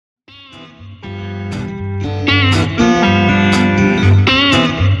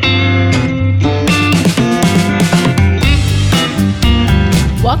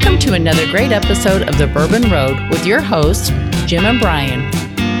to another great episode of The Bourbon Road with your hosts, Jim and Brian,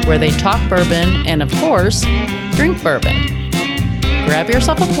 where they talk bourbon and, of course, drink bourbon. Grab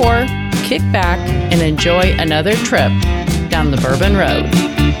yourself a pour, kick back, and enjoy another trip down the Bourbon Road.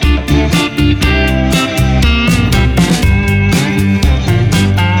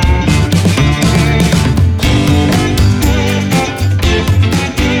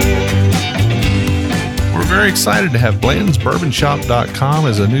 Very excited to have Blanton'sBourbonShop.com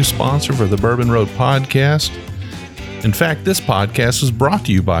as a new sponsor for the Bourbon Road podcast. In fact, this podcast is brought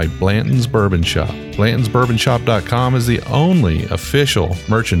to you by Blanton's Bourbon Shop. Blanton'sBourbonShop.com is the only official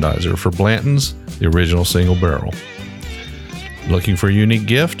merchandiser for Blanton's, the original single barrel. Looking for a unique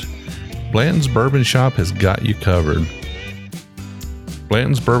gift? Blanton's Bourbon Shop has got you covered.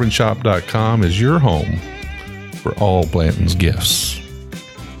 Blanton'sBourbonShop.com is your home for all Blanton's gifts.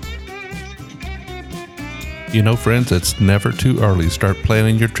 You know, friends, it's never too early to start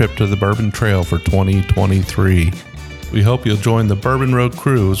planning your trip to the Bourbon Trail for 2023. We hope you'll join the Bourbon Road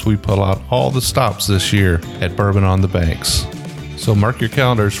crew as we pull out all the stops this year at Bourbon on the Banks. So mark your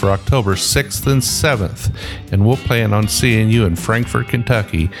calendars for October 6th and 7th, and we'll plan on seeing you in Frankfort,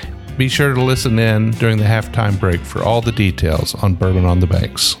 Kentucky. Be sure to listen in during the halftime break for all the details on Bourbon on the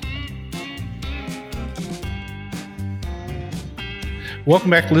Banks.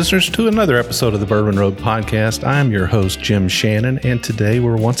 Welcome back, listeners, to another episode of the Bourbon Road podcast. I'm your host, Jim Shannon, and today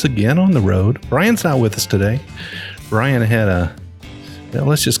we're once again on the road. Brian's not with us today. Brian had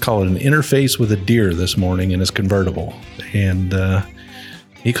let's just call it an interface with a deer this morning in his convertible, and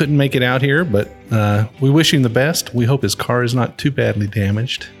he couldn't make it out here, but we wish him the best. We hope his car is not too badly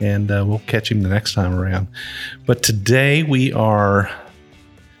damaged, and we'll catch him the next time around. But today we are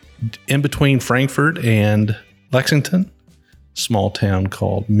in between Frankfort and Lexington, small town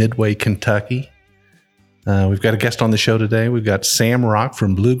called Midway, Kentucky. We've got a guest on the show today. We've got Sam Rock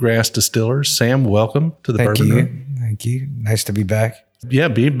from Bluegrass Distillers. Sam, welcome to the Bourbon Road. Thank you. Nice to be back. Yeah,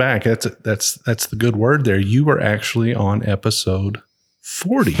 being back. That's the good word there. You were actually on episode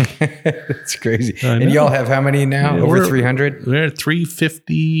 40. It's crazy. And y'all have how many now? Yeah, over 300? We're at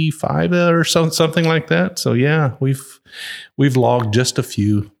 355 or something like that. So yeah, we've logged just a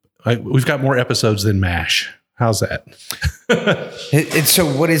few. We've got more episodes than MASH. How's that? So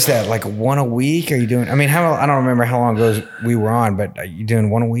what is that? Like one a week? Are you doing? I mean, I don't remember how long ago we were on, but are you doing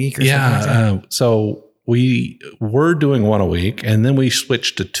one a week or something like that? So we were doing one a week, and then we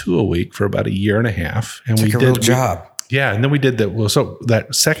switched to two a week for about a year and a half. And it's like a real job. Yeah, and then we did that. Well, so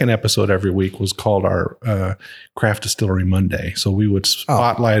that second episode every week was called our Craft Distillery Monday. So we would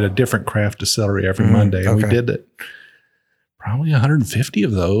spotlight a different craft distillery every Monday, and we did it. Probably 150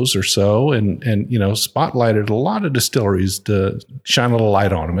 of those or so, and spotlighted a lot of distilleries to shine a little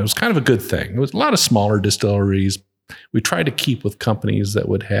light on them. It was kind of a good thing. It was a lot of smaller distilleries. We tried to keep with companies that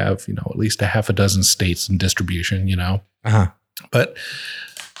would have, at least a half a dozen states in distribution, But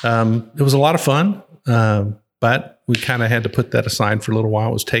it was a lot of fun, but we kind of had to put that aside for a little while.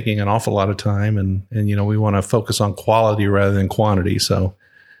 It was taking an awful lot of time, and we want to focus on quality rather than quantity. So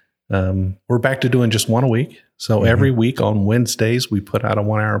we're back to doing just one a week. So every week on Wednesdays, we put out a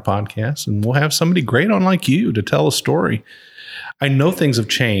 1-hour podcast, and we'll have somebody great on like you to tell a story. I know things have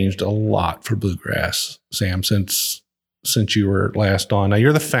changed a lot for Bluegrass, Sam, since you were last on. Now,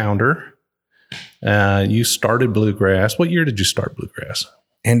 you're the founder. You started Bluegrass. What year did you start Bluegrass?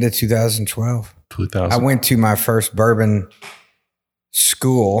 End of 2012. I went to my first bourbon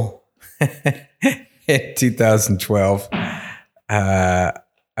school in 2012.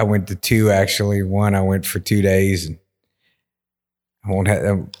 I went to two, actually. One, I went for 2 days, and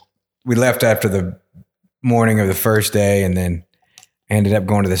we left after the morning of the first day, and then ended up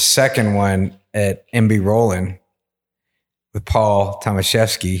going to the second one at MB Rollin with Paul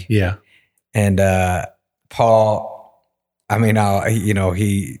Tomaszewski. Yeah. And Paul, I mean,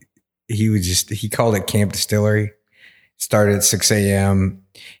 he called it Camp Distillery. Started at 6 a.m.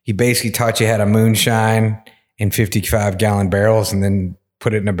 He basically taught you how to moonshine in 55-gallon barrels, and then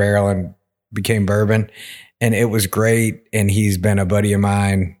put it in a barrel and became bourbon. And it was great. And he's been a buddy of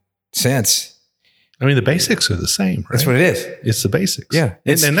mine since. I mean, the basics are the same, right? That's what it is. It's the basics. Yeah.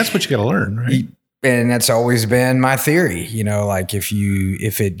 And that's what you got to learn, right? And that's always been my theory. Like if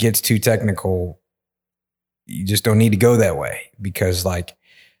it gets too technical, you just don't need to go that way, because like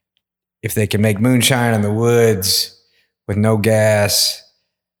if they can make moonshine in the woods with no gas,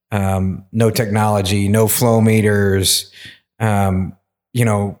 no technology, no flow meters,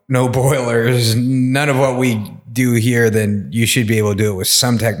 no boilers, none of what we do here, then you should be able to do it with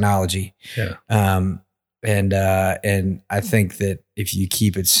some technology. Yeah. And I think that if you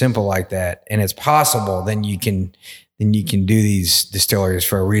keep it simple like that, and it's possible, then you can then you can do these distilleries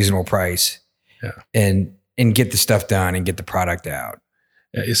for a reasonable price, and get the stuff done and get the product out.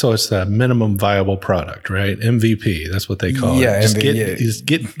 So it's the minimum viable product, right? MVP, that's what they call it. Just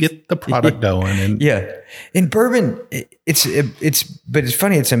get the product going. And in bourbon, it's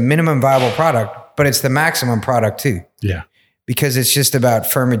funny. It's a minimum viable product, but it's the maximum product too. Yeah, because it's just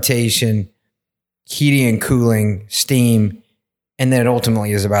about fermentation, heating and cooling, steam, and then it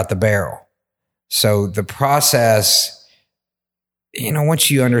ultimately is about the barrel. So the process, once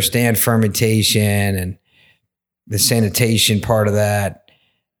you understand fermentation and the sanitation part of that,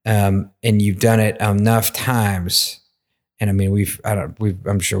 and you've done it enough times, and I mean,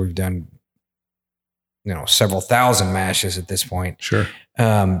 I'm sure we've done, several thousand mashes at this point. Sure.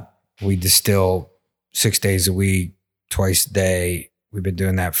 We distill 6 days a week, twice a day. We've been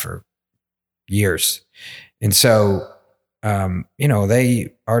doing that for years. And so,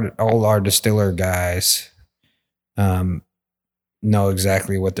 all our distiller guys, know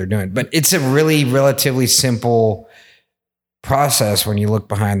exactly what they're doing, but it's a really relatively simple process when you look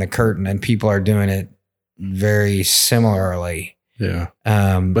behind the curtain, and people are doing it very similarly. Yeah.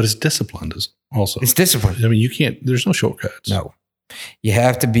 But it's disciplined also. It's disciplined. I mean, there's no shortcuts. No, you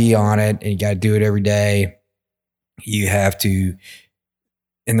have to be on it, and you got to do it every day. You have to,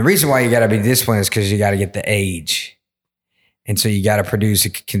 and the reason why you got to be disciplined is because you got to get the age. And so you got to produce a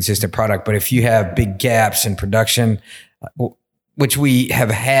consistent product. But if you have big gaps in production, which we have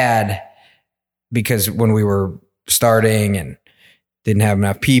had, because when we were starting and didn't have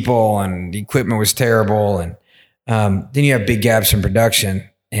enough people and the equipment was terrible, and then you have big gaps in production,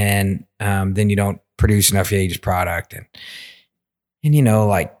 and then you don't produce enough aged product, and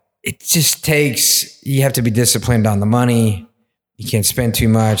it just takes, you have to be disciplined on the money. You can't spend too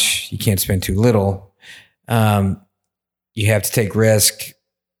much, you can't spend too little. You have to take risk.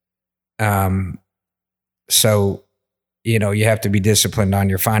 So you have to be disciplined on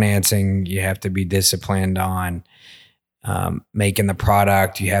your financing. You have to be disciplined on making the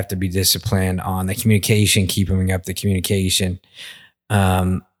product. You have to be disciplined on the communication, keeping up the communication.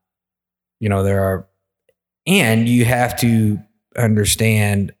 And you have to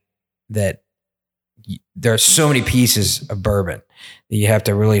understand that there are so many pieces of bourbon that you have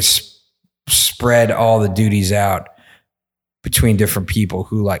to really spread all the duties out between different people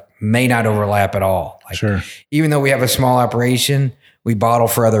who may not overlap at all. Sure. Even though we have a small operation, we bottle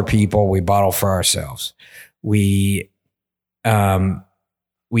for other people. We bottle for ourselves. We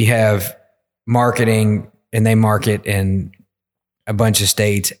have marketing, and they market in a bunch of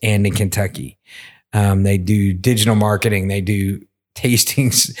states and in Kentucky. They do digital marketing. They do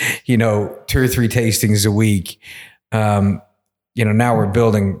tastings, 2 or 3 tastings a week. Now we're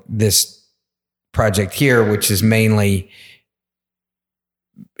building this project here, which is mainly,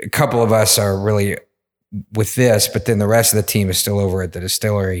 a couple of us are really with this, but then the rest of the team is still over at the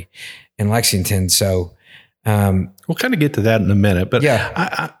distillery in Lexington. So we'll kind of get to that in a minute, but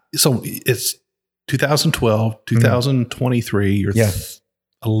yeah. So it's 2012, 2023, you're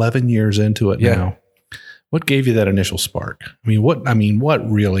 11 years into it now. What gave you that initial spark? What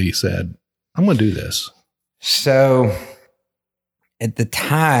really said, I'm going to do this? So at the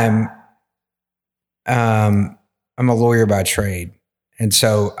time, I'm a lawyer by trade. And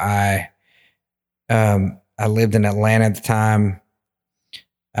so I lived in Atlanta at the time.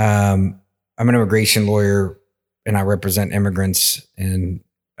 I'm an immigration lawyer, and I represent immigrants in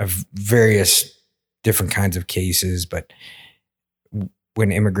various different kinds of cases. But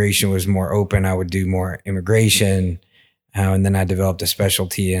when immigration was more open, I would do more immigration. And then I developed a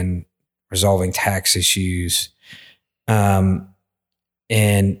specialty in resolving tax issues. And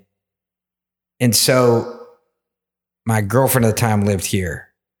so my girlfriend at the time lived here,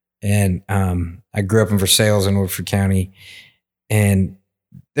 and I grew up in Versailles in Woodford County, and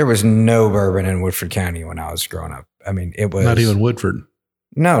there was no bourbon in Woodford County when I was growing up. It was not even Woodford.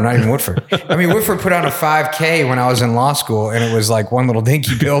 No, not even Woodford. Woodford put on a 5K when I was in law school, and it was like one little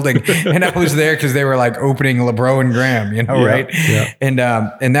dinky building, and I was there because they were opening LeBreau and Graham, right? Yeah.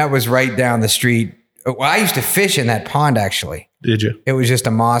 And that was right down the street. Well, I used to fish in that pond, actually. Did you? It was just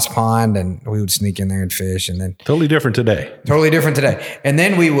a moss pond, and we would sneak in there and fish. And then Totally different today. And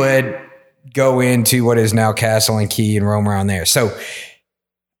then we would go into what is now Castle and Key and roam around there. So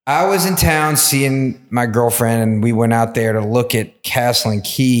I was in town seeing my girlfriend, and we went out there to look at Castle and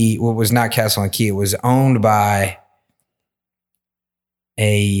Key. Well, it was not Castle and Key. It was owned by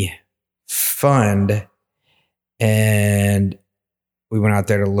a fund, and we went out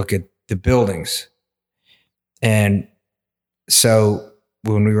there to look at the buildings. And so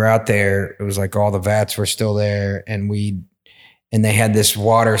when we were out there, it was like all the vats were still there, and they had this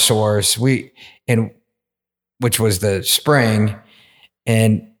water source. We which was the spring.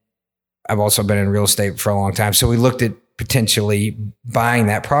 And I've also been in real estate for a long time. So we looked at potentially buying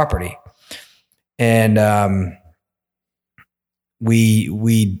that property. And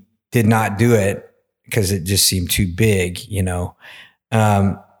we did not do it because it just seemed too big, you know.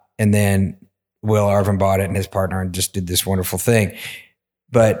 And then Will Arvin bought it and his partner and just did this wonderful thing.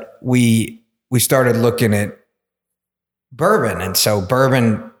 But we started looking at bourbon. And so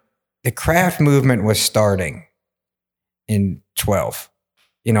bourbon, the craft movement was starting in 12.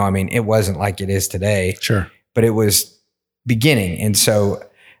 You know, I mean, it wasn't like it is today. Sure. But it was beginning. And so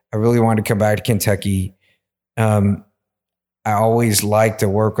I really wanted to come back to Kentucky. I always like to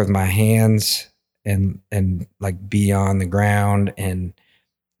work with my hands and like be on the ground and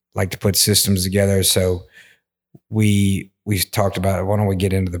like to put systems together. So we talked about, why don't we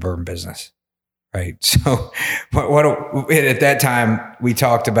get into the bourbon business? Right. So at that time we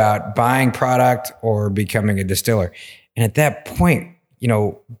talked about buying product or becoming a distiller. And at that point, you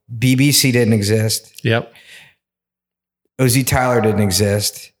know, BBC didn't exist. Yep. OZ Tyler didn't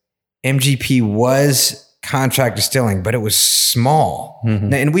exist. MGP was contract distilling, but it was small.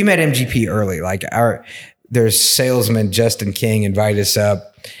 Mm-hmm. And we met MGP early. Like their salesman, Justin King, invited us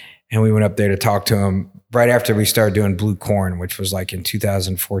up and we went up there to talk to him right after we started doing Blue Corn, which was like in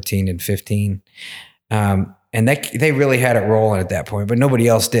 2014 and 15. And they really had it rolling at that point, but nobody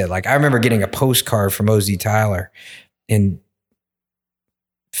else did. Like I remember getting a postcard from OZ Tyler in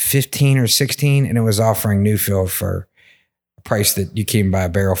 15 or 16, and it was offering Newfield for a price that you can't buy a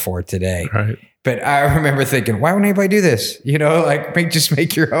barrel for today. Right. But I remember thinking, why wouldn't anybody do this? You know, like just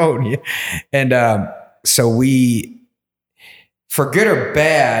make your own. And so we, for good or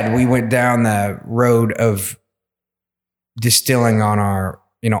bad, we went down the road of distilling on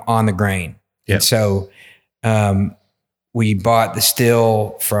on the grain. Yep. And so we bought the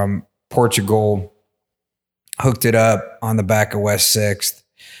still from Portugal, hooked it up on the back of West 6th,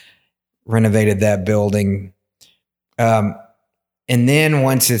 renovated that building. And then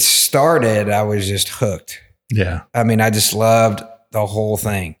once it started, I was just hooked. Yeah. I mean, I just loved the whole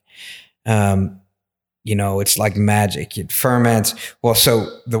thing. You know, it's like magic. It ferments. Well, so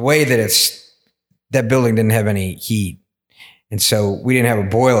the way that that building didn't have any heat. And so we didn't have a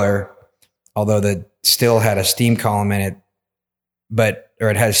boiler, although the still had a steam column in it, or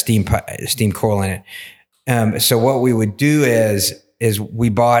it had a steam coil in it. So what we would do is we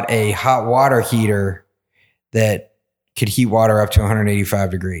bought a hot water heater that could heat water up to 185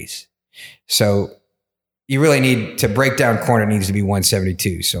 degrees. So you really need to break down corn. It needs to be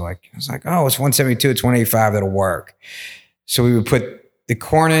 172. So like, I was like, oh, it's 172, it's 185. That'll work. So we would put the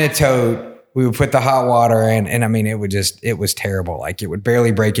corn in a tote. We would put the hot water in. And I mean, it was terrible. Like it would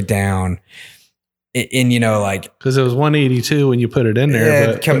barely break it down. And you know, like, cause it was 182 when you put it in there,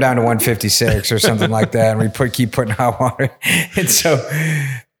 it'd come down to 156 or something like that. And we keep putting hot water. And so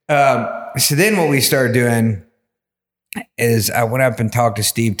then what we started doing is I went up and talked to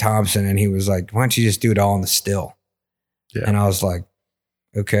Steve Thompson and he was like, why don't you just do it all in the still? Yeah. And I was like,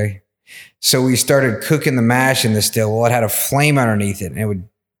 okay. So we started cooking the mash in the still. Well, it had a flame underneath it and it would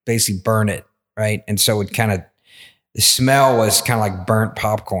basically burn it. Right. And so the smell was kind of like burnt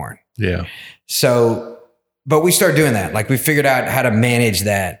popcorn. Yeah. So, but we started doing that. Like we figured out how to manage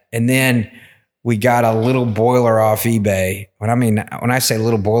that. And then we got a little boiler off eBay. When I say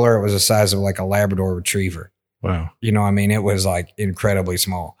little boiler, it was the size of like a Labrador Retriever. Wow. You know, I mean, it was like incredibly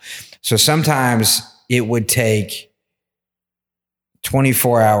small. So sometimes it would take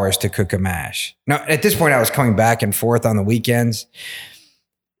 24 hours to cook a mash. Now, at this point, I was coming back and forth on the weekends.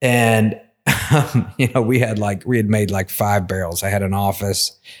 And, you know, we had made like 5 barrels. I had an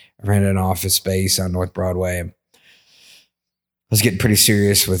office. I rented an office space on North Broadway. I was getting pretty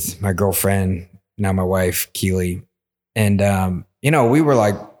serious with my girlfriend, now my wife, Keely. And, you know, we were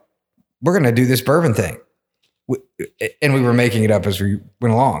like, we're going to do this bourbon thing. And we were making it up as we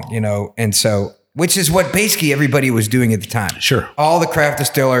went along, you know, and so, which is what basically everybody was doing at the time. Sure. All the craft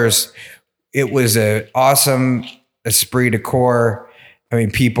distillers, it was an awesome esprit de corps. I mean,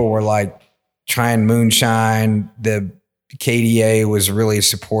 people were like trying moonshine. The KDA was really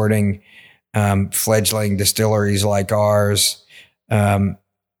supporting fledgling distilleries like ours. At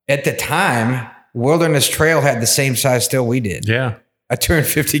the time, Wilderness Trail had the same size still we did. Yeah. A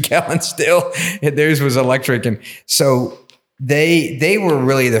 250-gallon still, and theirs was electric. And so they were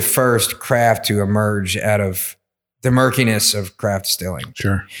really the first craft to emerge out of the murkiness of craft distilling.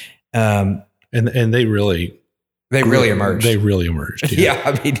 Sure. And they really emerged. They really emerged. Yeah. Yeah,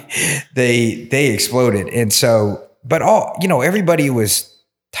 I mean, they exploded. And so, but everybody was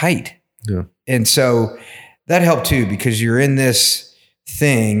tight. Yeah. And so that helped too, because you're in this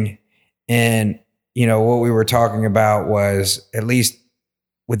thing and what we were talking about was, at least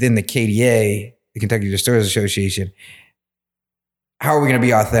within the KDA, the Kentucky Distillers Association, how are we going to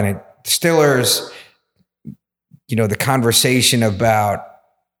be authentic distillers? The conversation about,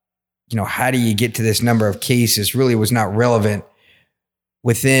 how do you get to this number of cases really was not relevant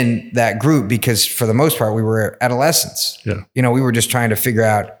within that group, because for the most part, we were adolescents. Yeah. We were just trying to figure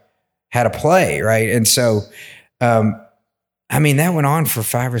out how to play, right? And so, that went on for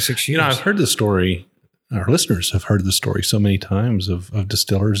 5 or 6 years. I've heard the story, our listeners have heard the story so many times of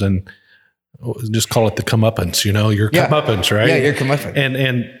distillers, and just call it the comeuppance, your comeuppance, right? Yeah, your comeuppance.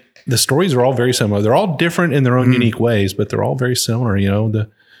 And the stories are all very similar. They're all different in their own unique ways, but they're all very similar.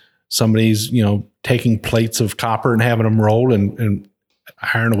 Somebody's, taking plates of copper and having them rolled and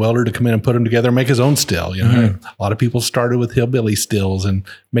hiring a welder to come in and put them together and make his own still. A lot of people started with hillbilly stills and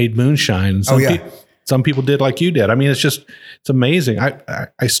made moonshine. Some people did like you did. It's amazing.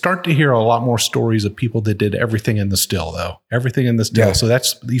 I start to hear a lot more stories of people that did everything in the still, though. Everything in the still. Yeah. So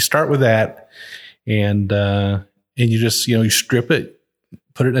you start with that, and you just, you strip it,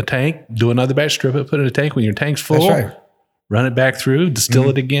 put it in a tank, do another batch, strip it, put it in a tank. When your tank's full, run it back through, distill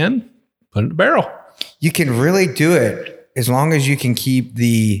it again, put it in a barrel. You can really do it as long as you can keep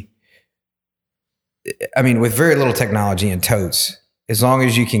with very little technology in totes, as long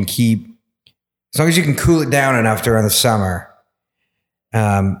as you can cool it down enough during the summer.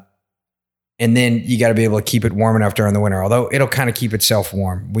 And then you got to be able to keep it warm enough during the winter, although it'll kind of keep itself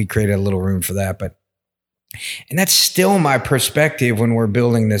warm. We created a little room for that, and that's still my perspective when we're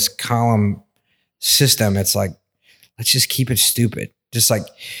building this column system. It's like, let's just keep it stupid. Just like,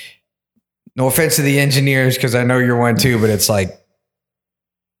 no offense to the engineers, because I know you're one too, but it's like,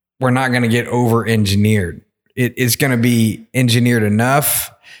 we're not going to get over engineered. It's going to be engineered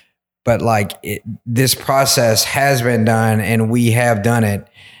enough, but this process has been done, and we have done it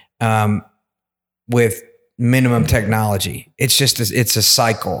with minimum technology. It's just it's a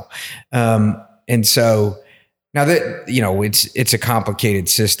cycle, and so now that it's a complicated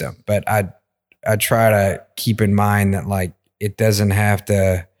system, but I try to keep in mind that it doesn't have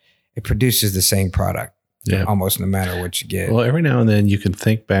to. It produces the same product, almost no matter what you get. Well, every now and then you can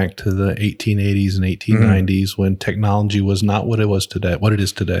think back to the 1880s and 1890s when technology was not what it was today, what it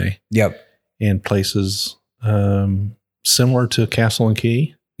is today. Yep. And places similar to Castle and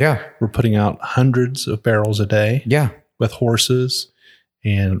Key. Yeah. We're putting out hundreds of barrels a day. Yeah. With horses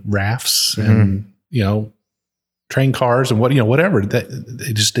and rafts and, train cars and whatever.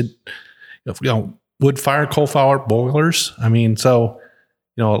 They just did, wood fire, coal fire boilers.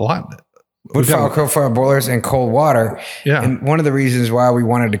 A lot. Wood fire, coal fire boilers, and cold water. Yeah. And one of the reasons why we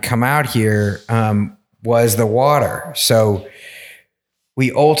wanted to come out here was the water. So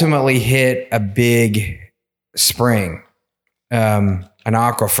we ultimately hit a big spring, an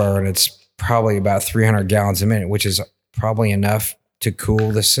aquifer, and it's probably about 300 gallons a minute, which is probably enough to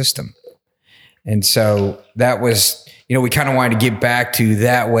cool the system. And so that was, we kind of wanted to get back to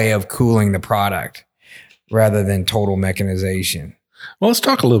that way of cooling the product rather than total mechanization. Well, let's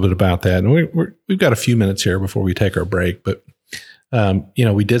talk a little bit about that. And we've got a few minutes here before we take our break, but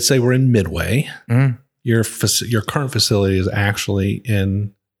we did say we're in Midway. Mm-hmm. Your current facility is actually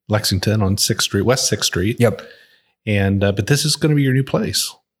in Lexington on 6th Street, West 6th Street. Yep. And but this is going to be your new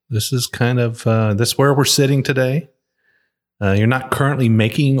place. This is kind of this where we're sitting today. You're not currently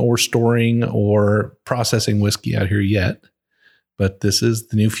making or storing or processing whiskey out here yet, but this is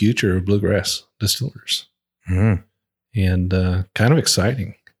the new future of Bluegrass Distillers. Mm-hmm. And kind of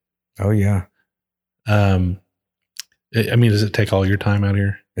exciting. Oh, yeah. Does it take all your time out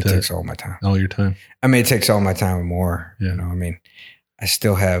here? It takes all my time. All your time? It takes all my time and more. Yeah. I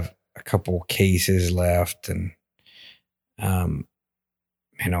still have a couple cases left, and,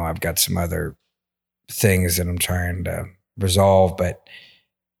 I've got some other things that I'm trying to resolve. But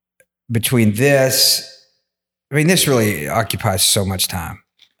between this really occupies so much time.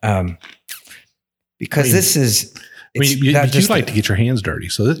 Because this is... you like to get your hands dirty,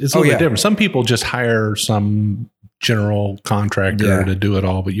 so it's a little bit different. Some people just hire some general contractor to do it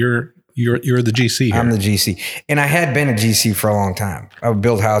all, but you're the GC here. I'm the GC, and I had been a GC for a long time. I would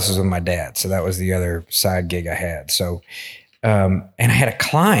build houses with my dad, so that was the other side gig I had. So, and I had a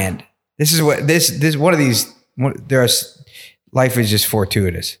client. This is what this one of these. Life is just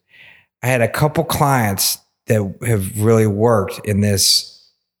fortuitous. I had a couple clients that have really worked in this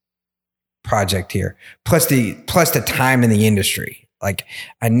project here, plus the time in the industry.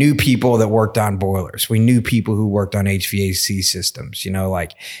 I knew people that worked on boilers. We knew people who worked on HVAC systems,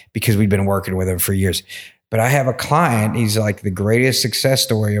 because we'd been working with them for years. But I have a client, he's the greatest success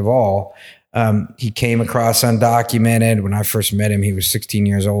story of all. He came across undocumented. When I first met him, he was 16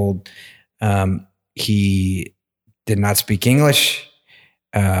 years old. he did not speak English.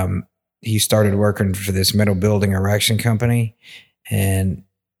 He started working for this metal building erection company and,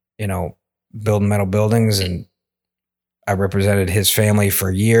 building metal buildings. And I represented his family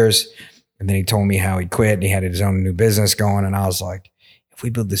for years. And then he told me how he quit and he had his own new business going. And I was like, if we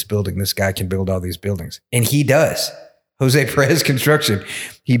build this building, this guy can build all these buildings. And he does. Jose Perez Construction.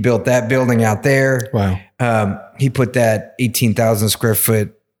 He built that building out there. Wow. He put that 18,000 square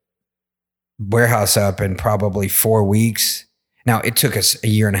foot warehouse up in probably 4 weeks. Now, it took us a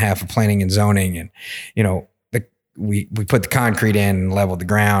year and a half of planning and zoning. And, we put the concrete in and leveled the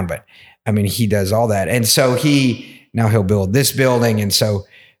ground. But, I mean, he does all that. And so he'll build this building. And so,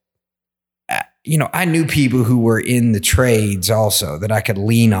 I knew people who were in the trades also that I could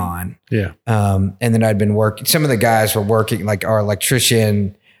lean on. Yeah. And then I'd been working. Some of the guys were working, like our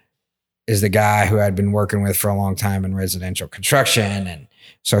electrician is the guy who I'd been working with for a long time in residential construction. And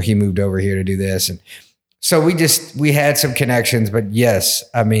so he moved over here to do this. And so we had some connections, but yes,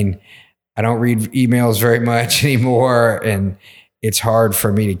 I mean, I don't read emails very much anymore. And it's hard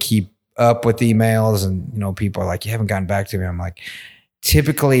for me to keep up with emails. And, people are like, you haven't gotten back to me. I'm like,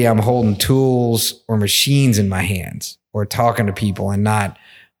 typically I'm holding tools or machines in my hands or talking to people and I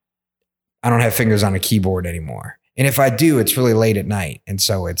don't have fingers on a keyboard anymore. And if I do, it's really late at night. And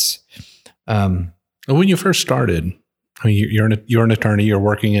so it's, when you first started, I mean, you're an attorney, you're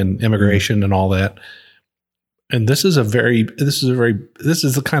working in immigration and all that. And this is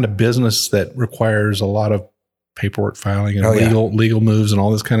the kind of business that requires a lot of paperwork filing and legal moves and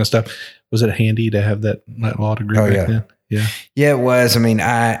all this kind of stuff. Was it handy to have that law degree back then? Yeah. Yeah, it was. I mean,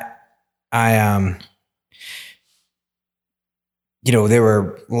 there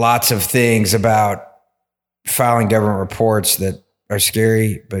were lots of things about filing government reports that are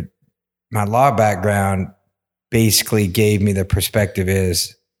scary, but my law background basically gave me the perspective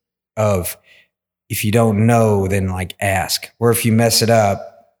of if you don't know, then like ask, or if you mess it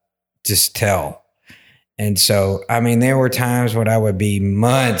up, just tell. And so, I mean, there were times when I would be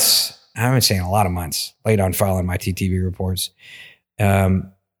months, I've been saying a lot of months late on filing my TTV reports.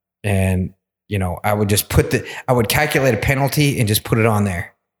 And, I would just I would calculate a penalty and just put it on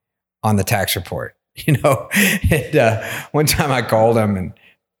there on the tax report, And one time I called him and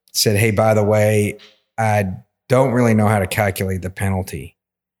said, hey, by the way, I don't really know how to calculate the penalty.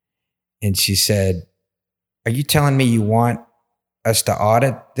 And she said, are you telling me you want us to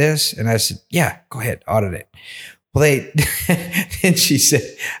audit this? And I said, yeah, go ahead, audit it. Well, then she said,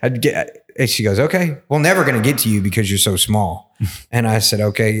 and she goes, okay, we're never going to get to you because you're so small. And I said,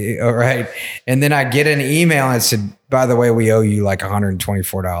 okay, all right. And then I get an email and it said, by the way, we owe you like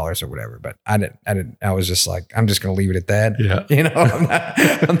 $124 or whatever. But I was just like, I'm just going to leave it at that. Yeah.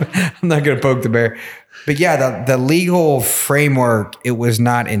 I'm not going to poke the bear. But yeah, the legal framework, it was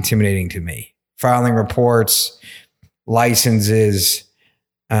not intimidating to me. Filing reports, licenses,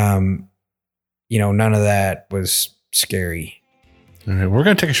 none of that was scary. All right, we're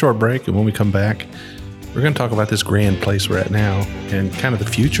going to take a short break, and when we come back, we're going to talk about this grand place we're at now and kind of the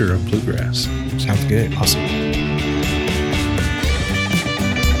future of bluegrass. Sounds good. Awesome.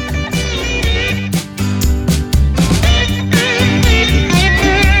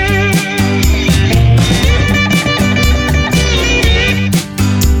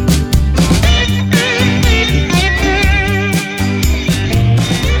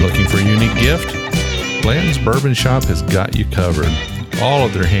 Looking for a unique gift? Blanton's Bourbon Shop has got you covered. All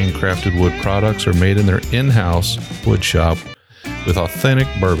of their handcrafted wood products are made in their in-house wood shop with authentic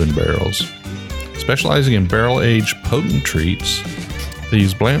bourbon barrels. Specializing in barrel-aged potent treats, they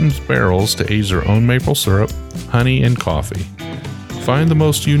use Blanton's barrels to age their own maple syrup, honey, and coffee. Find the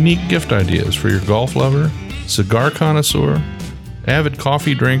most unique gift ideas for your golf lover, cigar connoisseur, avid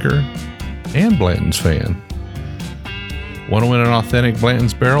coffee drinker, and Blanton's fan. Want to win an authentic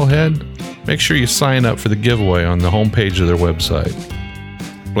Blanton's Barrelhead? Make sure you sign up for the giveaway on the homepage of their website.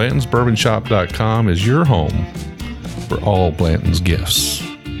 BlantonsBourbonShop.com is your home for all Blanton's gifts.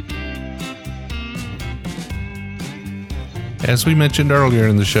 As we mentioned earlier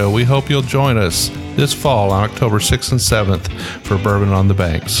in the show, we hope you'll join us this fall on October 6th and 7th for Bourbon on the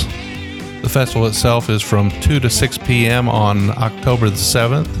Banks. The festival itself is from 2 to 6 p.m. on October the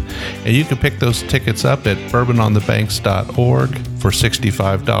 7th, and you can pick those tickets up at bourbononthebanks.org for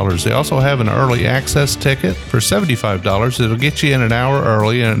 $65. They also have an early access ticket for $75. It'll get you in an hour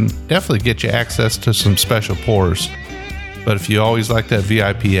early and definitely get you access to some special pours. But if you always like that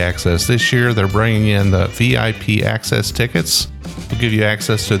VIP access, this year they're bringing in the VIP access tickets. We'll give you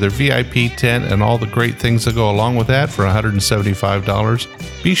access to their VIP tent and all the great things that go along with that for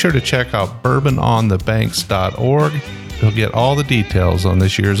 $175. Be sure to check out bourbononthebanks.org. You'll get all the details on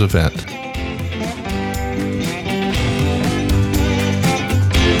this year's event.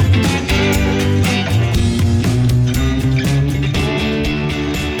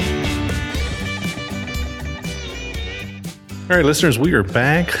 All right, listeners, we are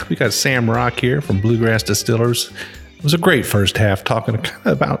back. We got Sam Rock here from Bluegrass Distillers. It was a great first half talking kind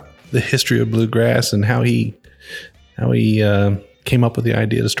of about the history of bluegrass and how he came up with the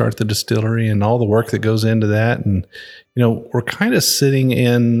idea to start the distillery and all the work that goes into that. And, we're kind of sitting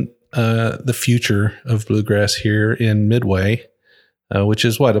in the future of bluegrass here in Midway, which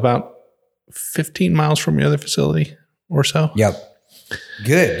is about 15 miles from your other facility or so? Yep.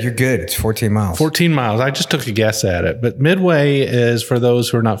 Good. You're good. It's 14 miles. 14 miles. I just took a guess at it. But Midway is, for those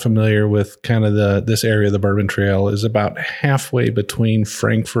who are not familiar with kind of this area of the Bourbon Trail, is about halfway between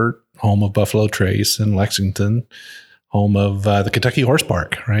Frankfort, home of Buffalo Trace, and Lexington, home of the Kentucky Horse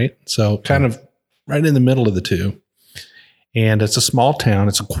Park, right? So kind of right in the middle of the two. And it's a small town.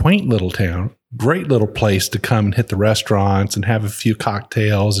 It's a quaint little town. Great little place to come and hit the restaurants and have a few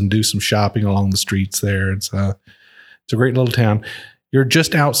cocktails and do some shopping along the streets there. It's a great little town. You're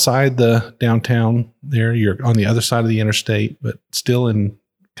just outside the downtown there. You're on the other side of the interstate, but still in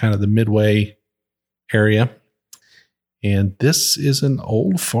kind of the Midway area. And this is an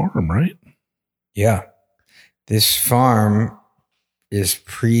old farm, right? Yeah. This farm is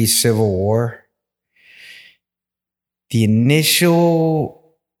pre-Civil War. The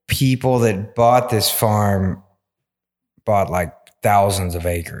initial people that bought this farm bought like thousands of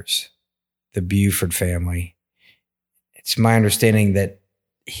acres. The Buford family. It's my understanding that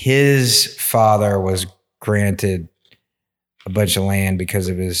his father was granted a bunch of land because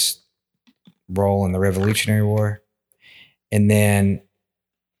of his role in the Revolutionary War. And then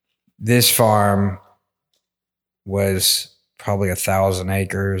this farm was probably 1,000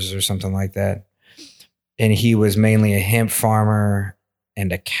 acres or something like that. And he was mainly a hemp farmer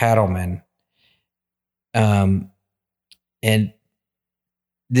and a cattleman. And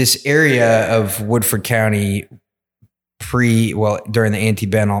this area of Woodford County during the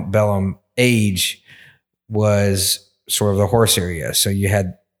antebellum age was sort of the horse area. So you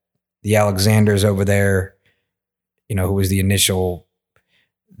had the Alexanders over there, who was the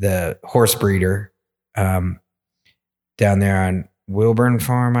horse breeder, down there on Wilburn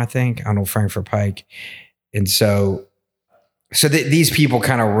Farm, I think, on Old Frankfort Pike. And so these people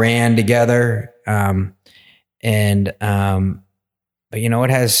kind of ran together. But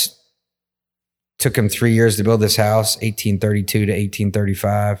it took him 3 years to build this house, 1832 to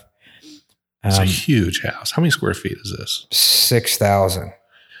 1835. It's a huge house. How many square feet is this? 6,000.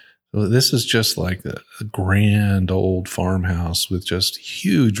 So this is just like a grand old farmhouse with just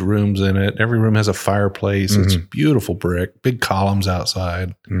huge rooms in it. Every room has a fireplace. Mm-hmm. It's beautiful brick, big columns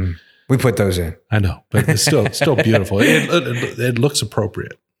outside. Mm. We put those in. I know, but it's still beautiful. It looks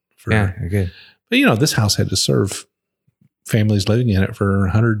appropriate. Yeah, good. But this house had to serve families living in it for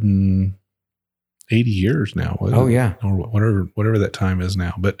 180 years now. Oh yeah, or whatever that time is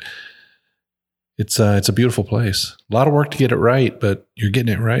now. But it's a beautiful place. A lot of work to get it right, but you're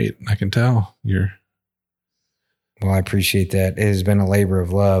getting it right. I can tell you're. Well, I appreciate that. It has been a labor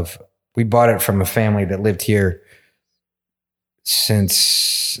of love. We bought it from a family that lived here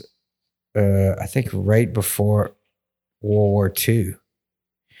since I think right before World War II.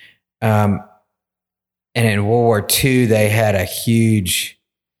 And in World War II, they had a huge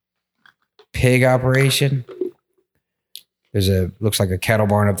pig operation. Looks like a cattle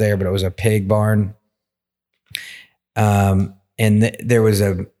barn up there, but it was a pig barn. And there was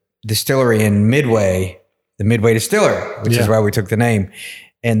a distillery in Midway, the Midway Distiller, which is why we took the name.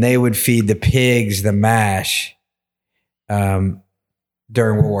 And they would feed the pigs the mash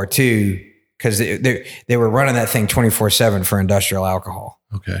during World War II because they were running that thing 24/7 for industrial alcohol.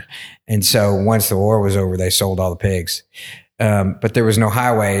 Okay. And so once the war was over, they sold all the pigs. But there was no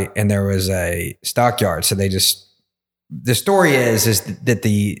highway and there was a stockyard. So the story is that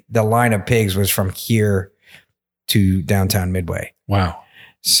the line of pigs was from here to downtown Midway. Wow.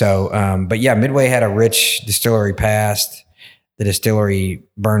 So, but yeah, Midway had a rich distillery past. The distillery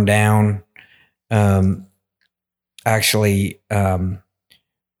burned down.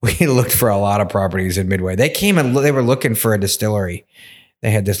 We looked for a lot of properties in Midway. They came and they were looking for a distillery.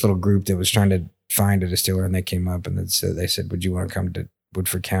 They had this little group that was trying to find a distiller, and they came up and they said, "Would you want to come to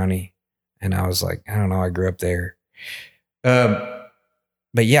Woodford County?" And I was like, "I don't know. I grew up there." But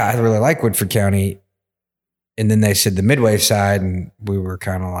yeah, I really like Woodford County. And then they said the Midway side, and we were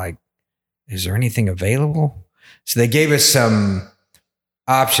kind of like, "Is there anything available?" So they gave us some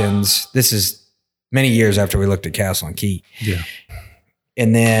options. This is many years after we looked at Castle and Key. Yeah.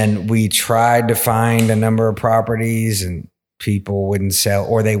 And then we tried to find a number of properties and people wouldn't sell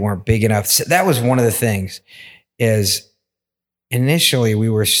or they weren't big enough. So that was one of the things is initially we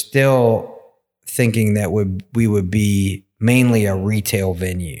were still thinking that we would be mainly a retail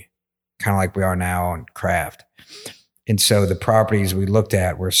venue, kind of like we are now on craft. And so the properties we looked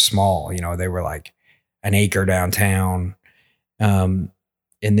at were small, they were like an acre downtown. And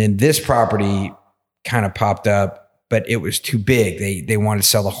then this property kind of popped up, but it was too big. They wanted to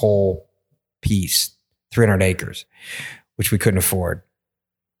sell the whole piece, 300 acres, which we couldn't afford.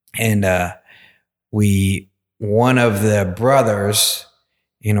 And one of the brothers,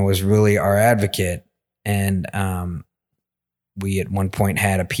 was really our advocate. And we at one point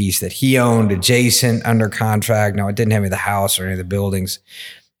had a piece that he owned adjacent under contract. Now, it didn't have any of the house or any of the buildings.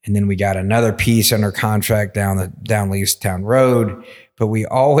 And then we got another piece under contract down Leestown Road. But we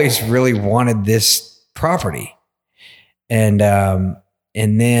always really wanted this property. And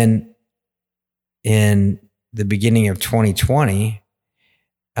then in the beginning of 2020,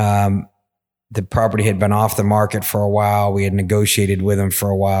 the property had been off the market for a while. We had negotiated with them for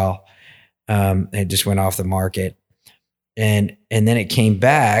a while. It just went off the market. And then it came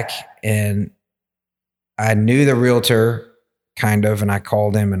back, and I knew the realtor kind of, and I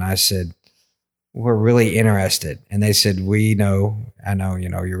called him and I said, we're really interested. And they said, I know,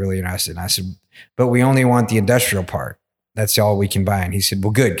 you're really interested. And I said, but we only want the industrial part. That's all we can buy. And he said,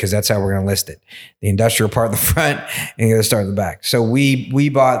 well, good, because that's how we're going to list it. The industrial part in the front and the other start in the back. So we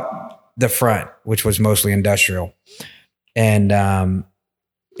bought the front, which was mostly industrial. And then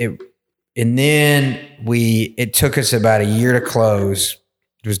it took us about a year to close.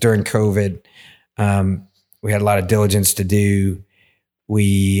 It was during COVID. We had a lot of diligence to do.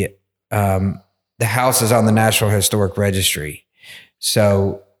 The house is on the National Historic Registry.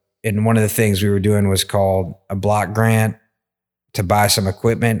 So, and one of the things we were doing was called a block grant to buy some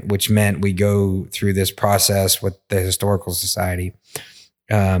equipment, which meant we go through this process with the Historical Society,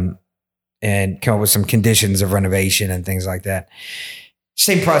 and come up with some conditions of renovation and things like that.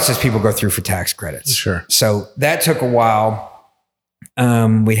 Same process people go through for tax credits. Sure. So that took a while.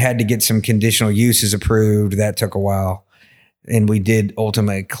 We had to get some conditional uses approved. That took a while. And we did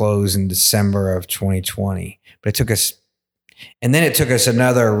ultimately close in December of 2020. But it took us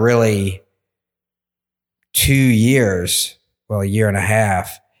another really 2 years, well, a year and a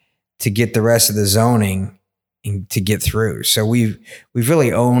half, to get the rest of the zoning and to get through. So we've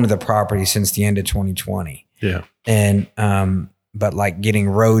really owned the property since the end of 2020. Yeah. And but like getting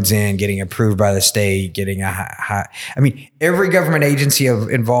roads in, getting approved by the state, getting every government agency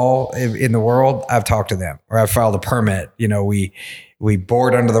involved in the world, I've talked to them, or I've filed a permit. We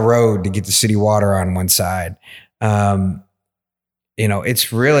bored under the road to get the city water on one side. It's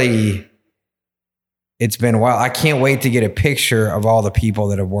been a while. I can't wait to get a picture of all the people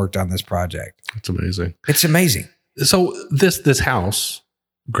that have worked on this project. It's amazing. It's amazing. So this house,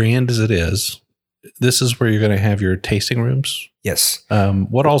 grand as it is, this is where you're going to have your tasting rooms? Yes.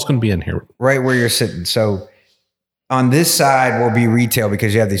 What all's going to be in here? Right where you're sitting. So on this side will be retail,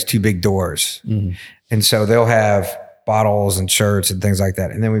 because you have these two big doors. Mm-hmm. And so they'll have bottles and shirts and things like that.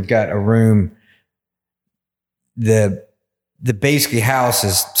 And then we've got a room. The basically house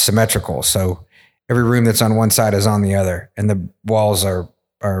is symmetrical. So every room that's on one side is on the other. And the walls are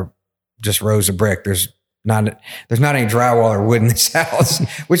just rows of brick. There's not any drywall or wood in this house,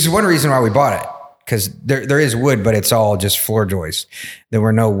 which is one reason why we bought it. Because there is wood, but it's all just floor joists. There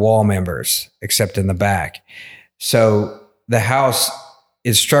were no wall members except in the back. So the house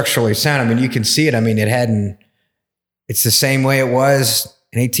is structurally sound. I mean, you can see it. I mean, it's the same way it was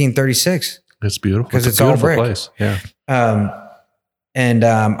in 1836. It's beautiful. Because it's all brick. Place. Yeah. And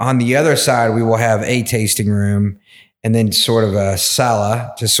on the other side, we will have a tasting room, and then sort of a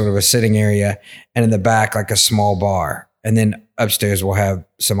sala, just sort of a sitting area. And in the back, like a small bar. And then upstairs we'll have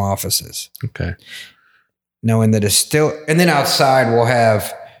some offices. Okay. No, in the and then outside we'll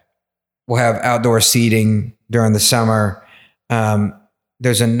have outdoor seating during the summer.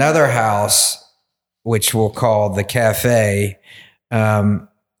 There's another house which we'll call the cafe. That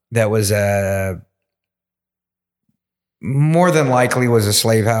was more than likely was a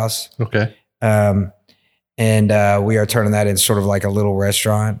slave house. Okay. And we are turning that into sort of like a little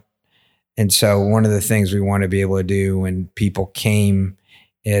restaurant. And so one of the things we want to be able to do when people came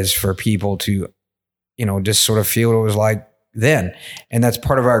is for people to, just sort of feel what it was like then. And that's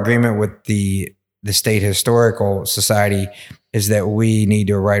part of our agreement with the State Historical Society, is that we need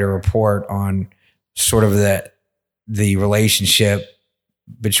to write a report on sort of the relationship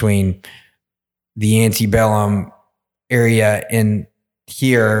between the antebellum area in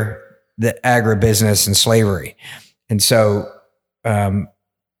here, the agribusiness and slavery. And so,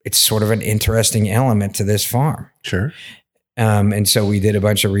 it's sort of an interesting element to this farm. Sure. And so we did a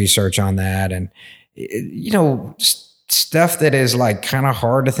bunch of research on that, and, stuff that is like kind of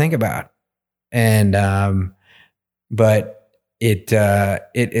hard to think about. And, but it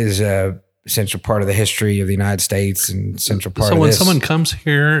is central part of the history of the United States and central part. So of when this. someone comes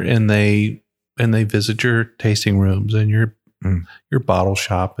here and they visit your tasting rooms and your bottle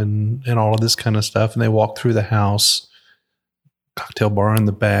shop and all of this kind of stuff, and they walk through the house, cocktail bar in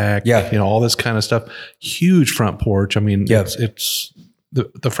the back, all this kind of stuff, huge front porch. I mean, it's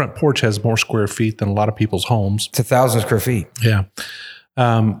the front porch has more square feet than a lot of people's homes. It's 1,000 square feet. Yeah.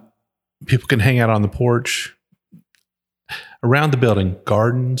 People can hang out on the porch. Around the building,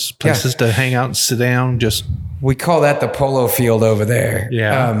 gardens, places to hang out and sit down. We call that the polo field over there.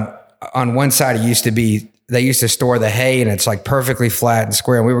 Yeah. On one side, they used to store the hay, and it's like perfectly flat and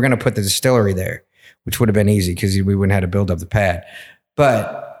square. And we were going to put the distillery there, which would have been easy because we wouldn't have to build up the pad.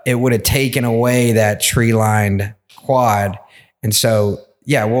 But it would have taken away that tree-lined quad. And so,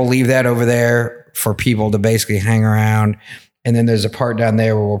 we'll leave that over there for people to basically hang around. And then there's a part down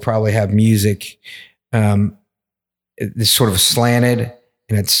there where we'll probably have music. It's sort of slanted,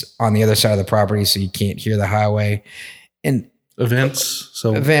 and it's on the other side of the property, so you can't hear the highway. And events,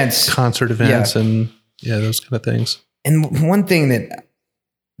 concert events, and those kind of things. And one thing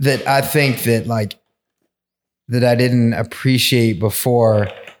that I think that I didn't appreciate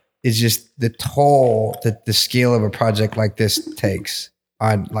before is just the toll that the scale of a project like this takes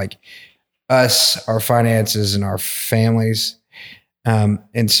on us, our finances, and our families.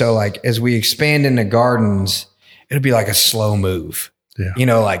 And so as we expand into gardens, it'll be like a slow move.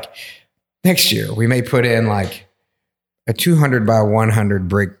 Yeah. Next year we may put in a 200 by 100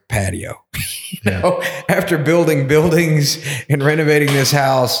 brick patio, after building buildings and renovating this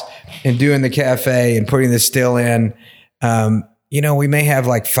house and doing the cafe and putting the still in, we may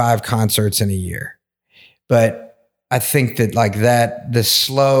have 5 concerts in a year. But I think that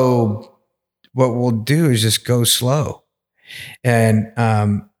what we'll do is just go slow. And,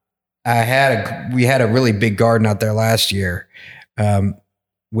 we had a really big garden out there last year,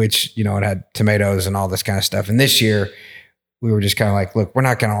 which, it had tomatoes and all this kind of stuff. And this year we were just kind of look, we're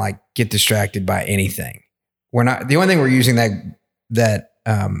not going to get distracted by anything. The only thing we're using that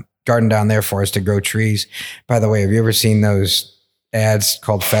garden down there for is to grow trees. By the way, have you ever seen those ads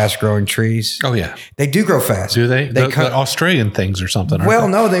called fast growing trees? Oh yeah. They do grow fast. Do they? The Australian things or something. Well,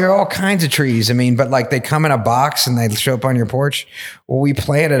 no, they're all kinds of trees. I mean, but they come in a box and they show up on your porch. Well, we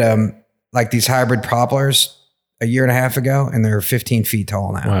planted them these hybrid poplars a year and a half ago, and they're 15 feet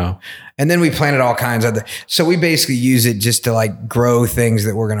tall now. Wow. And then we planted all kinds of so we basically use it just to grow things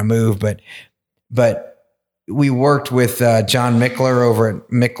that we're going to move. But we worked with John Mickler over at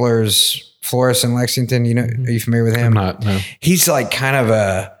Mickler's Florist in Lexington. Are you familiar with him? I'm not, no. He's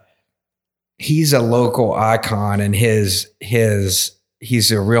he's a local icon, and he's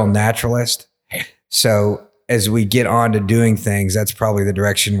a real naturalist. So as we get on to doing things, that's probably the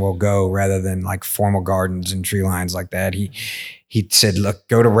direction we'll go, rather than formal gardens and tree lines like that. He said, look,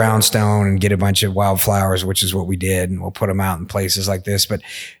 go to Roundstone and get a bunch of wildflowers, which is what we did. And we'll put them out in places like this, but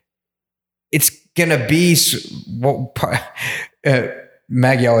it's going to be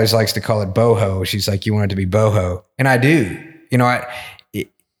Maggie always likes to call it boho. She's like, you want it to be boho. And I do,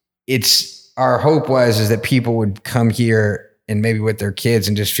 it's our hope is that people would come here and maybe with their kids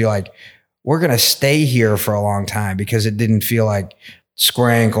and just feel like we're going to stay here for a long time, because it didn't feel like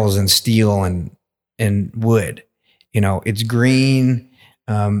square ankles and steel and wood. It's green.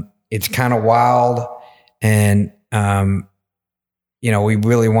 It's kind of wild. And, we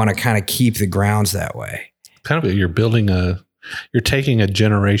really want to kind of keep the grounds that way. Kind of, you're taking a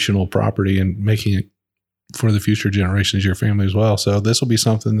generational property and making it for the future generations of your family as well. So this will be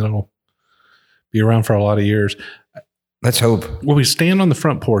something that'll be around for a lot of years. Let's hope. When we stand on the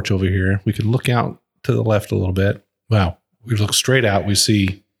front porch over here, we can look out to the left a little bit. Wow. We look straight out. We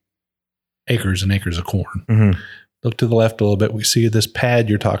see acres and acres of corn. Mm-hmm. Look to the left a little bit. We see this pad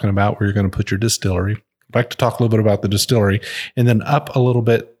you're talking about where you're going to put your distillery. I'd like to talk a little bit about the distillery, and then up a little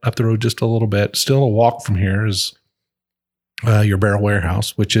bit, up the road just a little bit. Still a walk from here is your barrel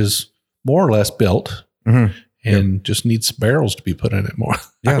warehouse, which is more or less built and just needs barrels to be put in it more,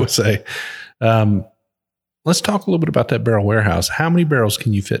 I would say. Let's talk a little bit about that barrel warehouse. How many barrels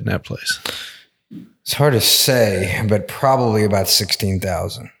can you fit in that place? It's hard to say, but probably about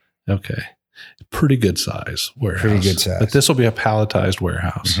 16,000. Okay. Pretty good size warehouse. Pretty good size. But this will be a palletized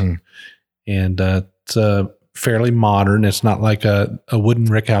warehouse. Mm-hmm. And it's fairly modern. It's not like a wooden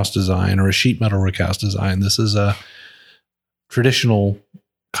rickhouse design or a sheet metal rickhouse design. This is a traditional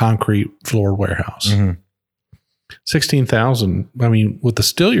concrete floor warehouse. Mm-hmm. 16,000. I mean, with the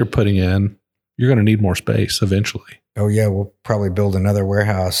still you're putting in, you're going to need more space eventually. Oh yeah. We'll probably build another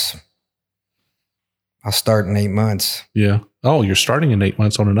warehouse. I'll start in 8 months. Yeah. Oh, you're starting in 8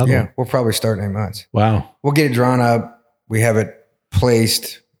 months on another one? We'll probably start in 8 months. Wow. We'll get it drawn up. We have it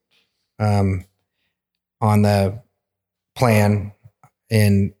placed. on the plan,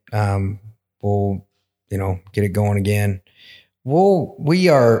 and we'll, get it going again. We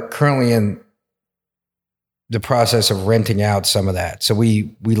are currently in the process of renting out some of that. So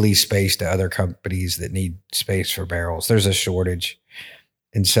we lease space to other companies that need space for barrels. There's a shortage.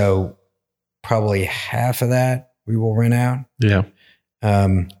 And so probably half of that we will rent out. Yeah.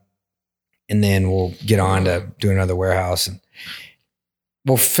 And then we'll get on to do another warehouse, and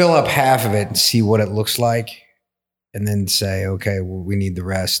we'll fill up half of it and see what it looks like, and then say, okay, well, we need the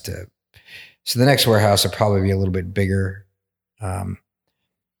rest. So the next warehouse will probably be a little bit bigger. I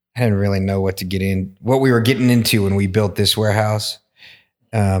didn't really know what we were getting into when we built this warehouse.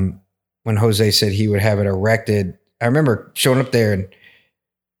 When Jose said he would have it erected, I remember showing up there and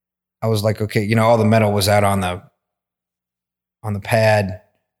I was like, okay, all the metal was out on the pad,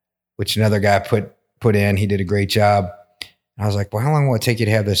 which another guy put in. He did a great job. And I was like, well, how long will it take you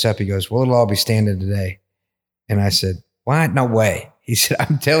to have this up? He goes, well, it'll all be standing today. And I said, what? No way. He said,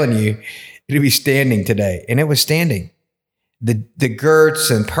 I'm telling you, it'll be standing today. And it was standing. The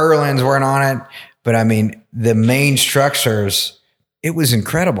girts and purlins weren't on it, but I mean, the main structures, it was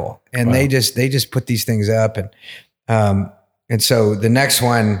incredible. And wow. They just put these things up, and so the next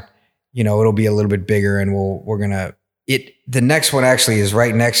one, it'll be a little bit bigger, and the next one actually is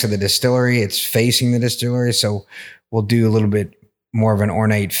right next to the distillery. It's facing the distillery. So we'll do a little bit more of an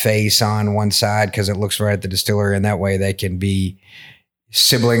ornate face on one side because it looks right at the distillery, and that way they can be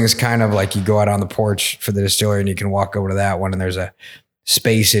siblings, kind of like you go out on the porch for the distillery and you can walk over to that one, and there's a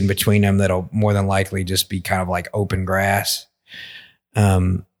space in between them that'll more than likely just be kind of like open grass.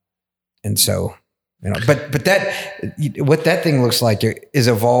 And so, but that, what that thing looks like is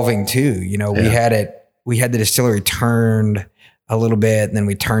evolving too. Yeah. We had the distillery turned a little bit, and then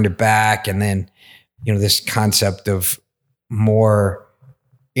we turned it back. And then, this concept of more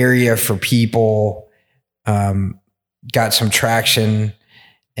area for people, got some traction.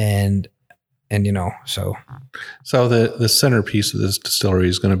 And so the centerpiece of this distillery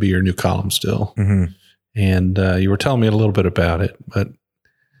is going to be your new column still. Mm-hmm. And you were telling me a little bit about it, but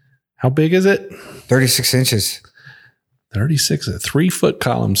how big is it? 36 inches. 36, a 3-foot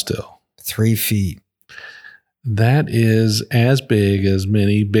column still. 3 feet. That is as big as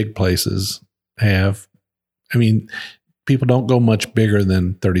many big places have. I mean, people don't go much bigger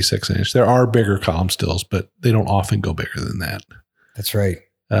than 36 inch. There are bigger column stills, but they don't often go bigger than that. That's right.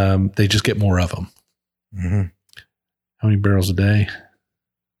 They just get more of them. Mm-hmm. How many barrels a day?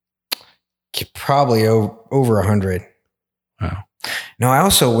 Probably over 100. Wow. No, I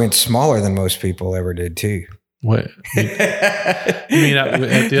also went smaller than most people ever did too. What? You mean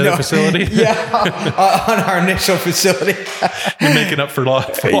at the other facility? Yeah, on our initial facility. You're making up for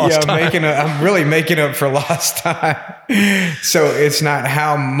lost time. I'm really making up for lost time. So it's not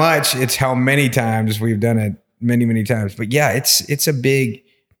how much, it's how many times we've done it. Many, many times. But yeah, it's a big,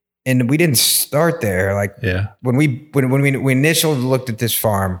 and we didn't start there. Like when we initially looked at this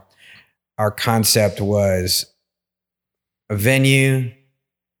farm, our concept was a venue,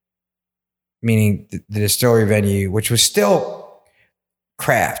 meaning the distillery venue, which was still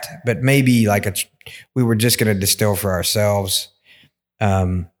craft, but maybe we were just going to distill for ourselves.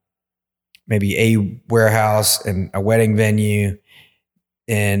 Maybe a warehouse and a wedding venue.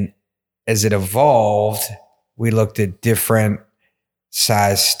 And as it evolved, we looked at different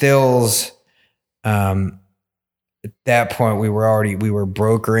size stills. At that point, we were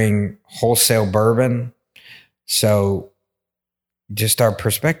brokering wholesale bourbon. So just our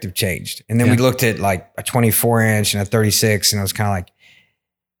perspective changed. And then we looked at like a 24 inch and a 36, and I was kind of like,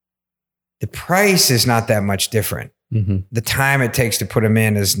 the price is not that much different. Mm-hmm. The time it takes to put them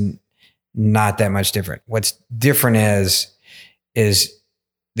in is not that much different. What's different is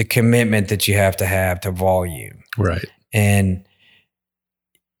the commitment that you have to volume. Right. And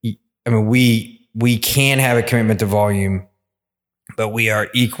I mean, we can have a commitment to volume, but we are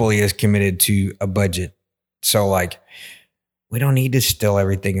equally as committed to a budget. So like, we don't need to still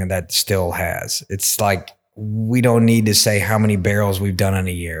everything that still has. It's like, we don't need to say how many barrels we've done in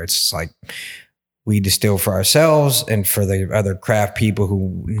a year. It's like, we distill for ourselves and for the other craft people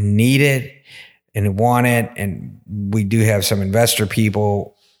who need it and want it. And we do have some investor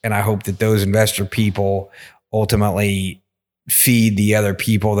people, and I hope that those investor people ultimately feed the other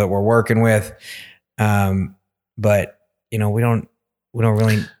people that we're working with. But we don't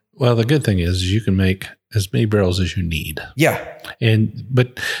really. Well, the good thing is you can make as many barrels as you need. Yeah.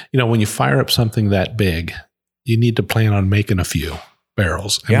 But when you fire up something that big, you need to plan on making a few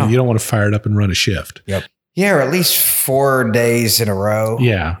barrels. I mean, you don't want to fire it up and run a shift. Yep. Yeah, or at least 4 days in a row.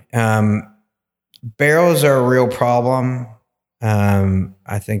 Yeah. Barrels are a real problem.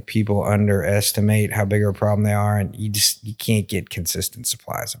 I think people underestimate how big of a problem they are, and you can't get consistent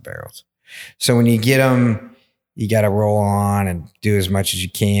supplies of barrels. So when you get them, you got to roll on and do as much as you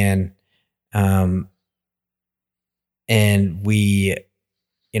can. And we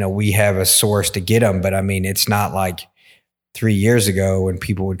have a source to get them, but I mean, it's not like 3 years ago when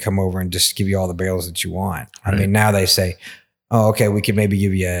people would come over and just give you all the barrels that you want. Right. I mean, now they say, oh, okay, we could maybe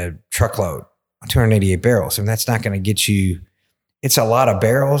give you a truckload, 288 barrels. And that's not going to get you, it's a lot of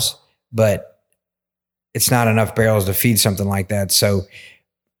barrels, but it's not enough barrels to feed something like that. So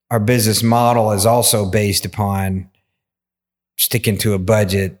our business model is also based upon sticking to a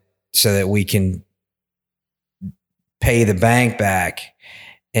budget so that we can pay the bank back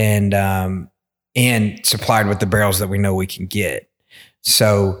and supplied with the barrels that we know we can get.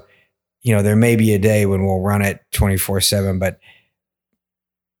 So, there may be a day when we'll run it 24/7, but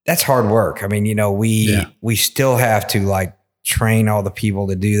that's hard work. I mean, we still have to like train all the people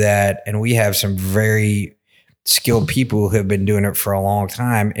to do that. And we have some very skilled people who have been doing it for a long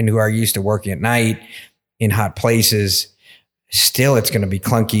time and who are used to working at night in hot places. Still, it's going to be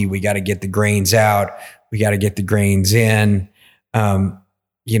clunky. We got to get the grains out. We got to get the grains in.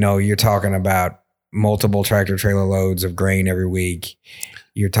 You're talking about multiple tractor trailer loads of grain every week.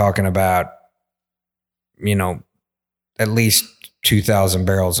 You're talking about, at least 2,000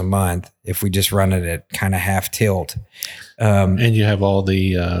 barrels a month if we just run it at kind of half tilt. And you have all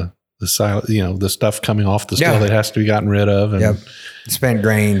the stuff coming off the still that has to be gotten rid of. And spent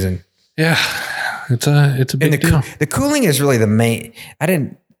grains and it's a big deal. The cooling is really the main.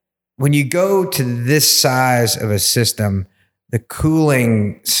 When you go to this size of a system, the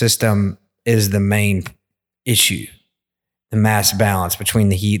cooling system is the main issue, the mass balance between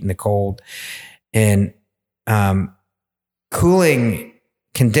the heat and the cold. And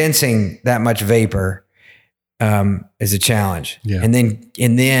condensing that much vapor is a challenge. Yeah. And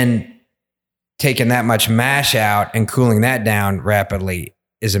then taking that much mash out and cooling that down rapidly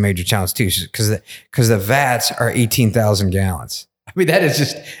is a major challenge too, because the vats are 18,000 gallons. I mean, that is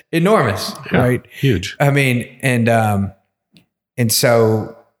just enormous, right? Huge. I mean, and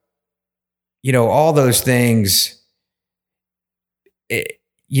so, all those things,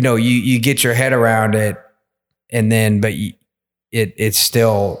 you get your head around it, and then, but it's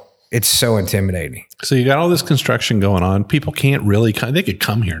so intimidating. So you got all this construction going on. People can't really come. They could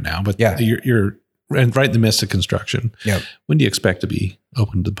come here now, but you're right in the midst of construction. Yep. When do you expect to be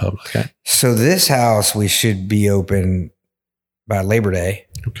open to the public? Okay. So this house, we should be open by Labor Day.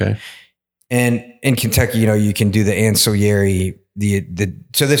 Okay. And in Kentucky, you can do the ancillary,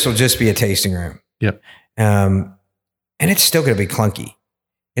 so this will just be a tasting room. Yep. And it's still going to be clunky.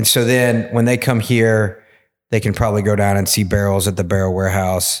 And so then when they come here, they can probably go down and see barrels at the barrel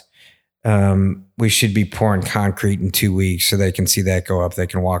warehouse. We should be pouring concrete in 2 weeks so they can see that go up. They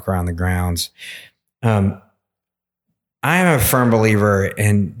can walk around the grounds. I am a firm believer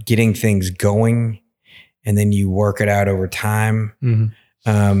in getting things going and then you work it out over time.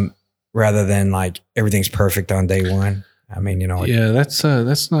 Mm-hmm. Rather than like everything's perfect on day one. I mean, that's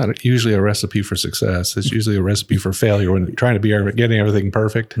not usually a recipe for success. It's usually a recipe for failure when you're trying to be getting everything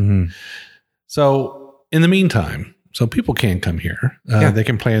perfect. Mm-hmm. So in the meantime, so people can come here. They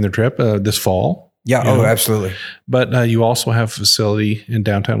can plan their trip this fall. Yeah. Oh, absolutely. But you also have a facility in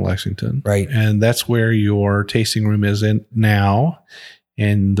downtown Lexington. Right. And that's where your tasting room is in now.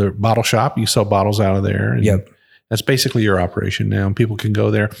 And the bottle shop, you sell bottles out of there. And yep. That's basically your operation now. And people can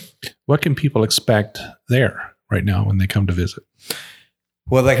go there. What can people expect there right now when they come to visit?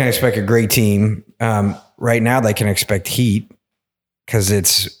 Well, they can expect a great team. Right now, they can expect heat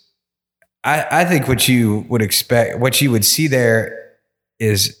because I think what you would expect, what you would see there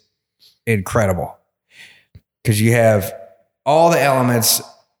is incredible because you have all the elements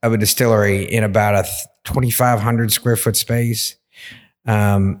of a distillery in about a 2,500 square foot space.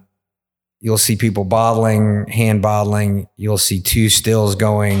 You'll see people bottling, hand bottling. You'll see 2 stills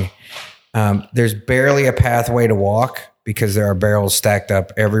going. There's barely a pathway to walk because there are barrels stacked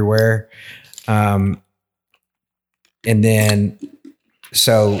up everywhere. And then,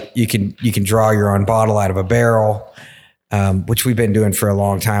 so you can draw your own bottle out of a barrel, which we've been doing for a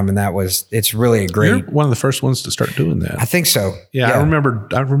long time. And it's really a great. You're one of the first ones to start doing that. I think so. Yeah. I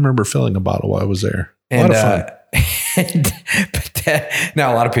remember filling a bottle while I was there. A lot of fun.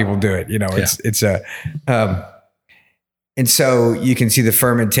 Now a lot of people do it, and so you can see the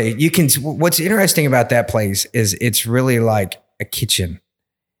fermentation. What's interesting about that place is it's really like a kitchen.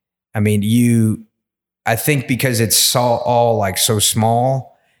 I mean, I think because it's all like so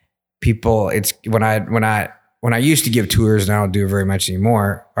small, people, it's when I used to give tours, and I don't do it very much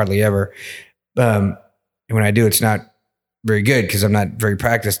anymore, hardly ever. And when I do, it's not very good because I'm not very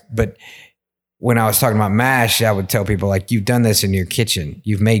practiced. But when I was talking about mash, I would tell people like, you've done this in your kitchen.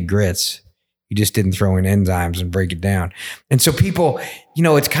 You've made grits. You just didn't throw in enzymes and break it down. And so people,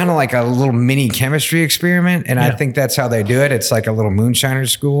 it's kind of like a little mini chemistry experiment. And I think that's how they do it. It's like a little moonshiner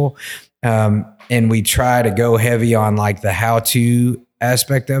school. And we try to go heavy on like the how-to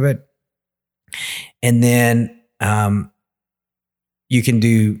aspect of it. And then you can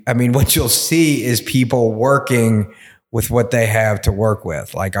do, what you'll see is people working with what they have to work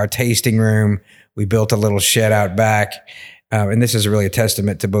with. Like our tasting room, we built a little shed out back. And this is really a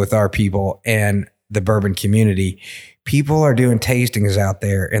testament to both our people and the bourbon community. People are doing tastings out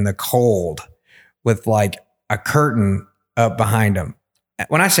there in the cold with like a curtain up behind them.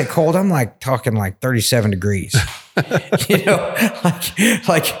 When I say cold, I'm like talking like 37 degrees,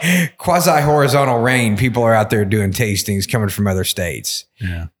 like quasi horizontal rain. People are out there doing tastings coming from other states.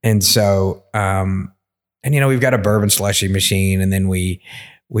 Yeah. And so, we've got a bourbon slushy machine, and then we've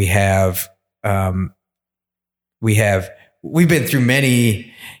been through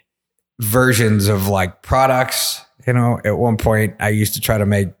many versions of like products. At one point I used to try to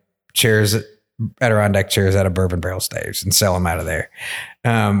make Adirondack chairs out of bourbon barrel staves and sell them out of there.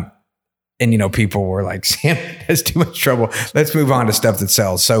 People were like, Sam, that's too much trouble. Let's move on to stuff that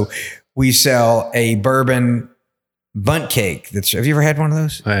sells. So we sell a bourbon bunt cake. Have you ever had one of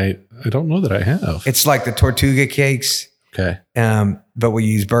those? I don't know that I have. It's like the Tortuga cakes. Okay. But we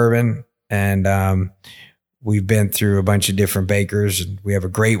use bourbon, and we've been through a bunch of different bakers, and we have a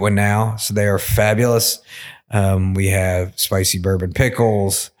great one now. So they are fabulous. We have spicy bourbon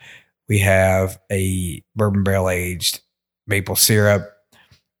pickles. We have a bourbon barrel aged maple syrup.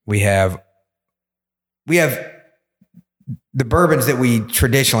 We have the bourbons that we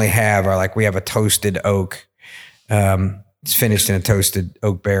traditionally have are like, we have a toasted oak. It's finished in a toasted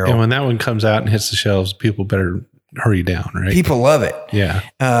oak barrel. And when that one comes out and hits the shelves, people better hurry down, right? People love it. Yeah.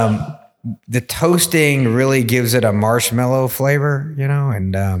 The toasting really gives it a marshmallow flavor,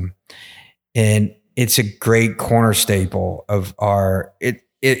 and it's a great corner staple of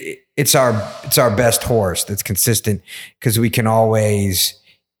it's our best horse that's consistent, because we can always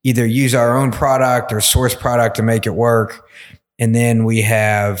either use our own product or source product to make it work. And then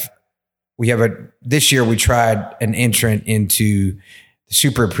this year we tried an entrant into the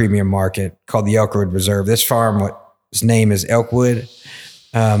super premium market called the Elkwood Reserve. This farm's name is Elkwood.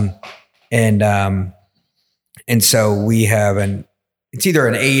 And so we have it's either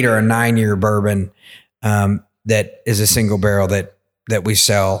an 8 or a 9 year bourbon, that is a single barrel that we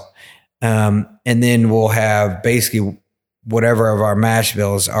sell. And then we'll have basically whatever of our mash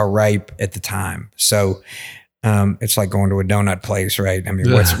bills are ripe at the time. So, it's like going to a donut place, right?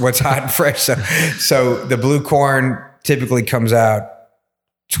 What's hot and fresh. So the blue corn typically comes out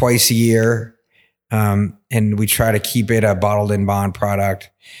twice a year. And we try to keep it a bottled in bond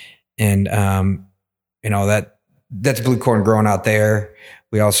product. And, that's blue corn growing out there.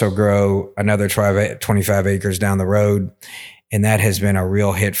 We also grow another 25 acres down the road. And that has been a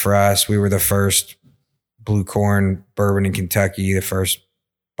real hit for us. We were the first blue corn bourbon in Kentucky, the first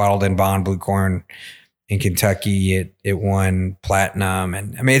bottled in bond blue corn in Kentucky. It won platinum.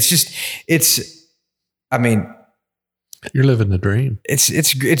 And you're living the dream. It's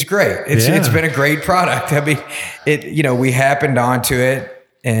great. It's been a great product. We happened onto it,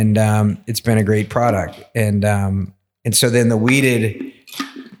 and it's been a great product. And so then the wheated,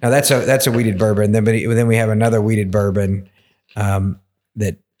 now that's a wheated bourbon. Then we have another wheated bourbon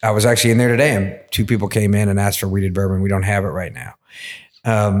that I was actually in there today, and 2 people came in and asked for wheated bourbon. We don't have it right now.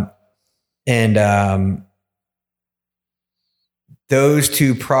 Those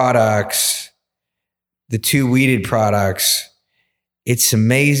 2 products, the 2 wheated products, it's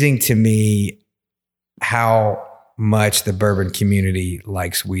amazing to me how much the bourbon community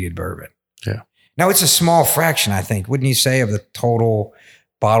likes wheated bourbon. Yeah. Now it's a small fraction, I think, wouldn't you say, of the total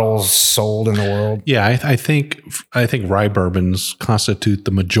bottles sold in the world? Yeah, I think rye bourbons constitute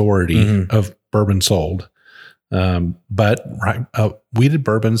the majority of bourbon sold. But wheated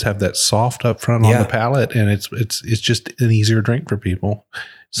bourbons have that soft up front on the palate, and it's just an easier drink for people.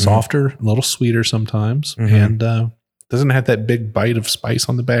 Softer, a little sweeter sometimes, and doesn't have that big bite of spice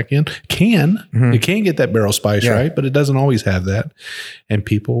on the back end. It can get that barrel spice, right? But it doesn't always have that. And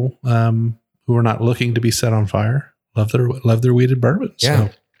people who are not looking to be set on fire love their wheated bourbons. Yeah.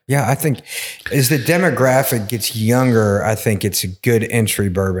 So. Yeah, I think as the demographic gets younger, I think it's a good entry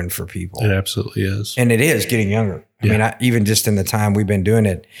bourbon for people. It absolutely is. And it is getting younger. I mean, even just in the time we've been doing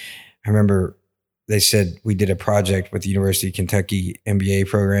it, I remember they said we did a project with the University of Kentucky MBA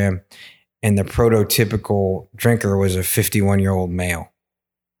program, and the prototypical drinker was a 51-year-old male,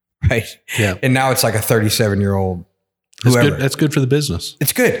 right? Yeah. And now it's like a 37-year-old whoever. That's good for the business.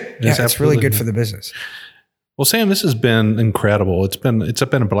 It's good. It's really good for the business. Well, Sam, this has been incredible. It's been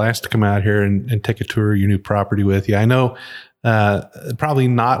a blast to come out here and take a tour of your new property with you. I know probably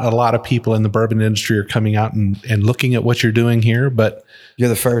not a lot of people in the bourbon industry are coming out and looking at what you're doing here, but you're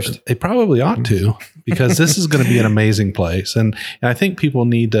the first. They probably ought to, because this is going to be an amazing place. And I think people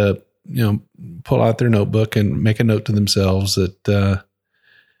need to, pull out their notebook and make a note to themselves that, the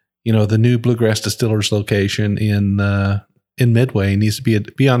new Bluegrass Distillers location in Midway needs to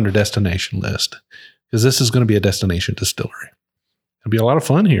be on their destination list, because this is going to be a destination distillery. It'll be a lot of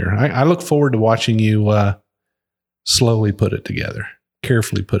fun here. I look forward to watching you slowly put it together,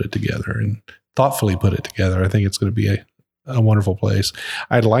 carefully put it together, and thoughtfully put it together. I think it's going to be a wonderful place.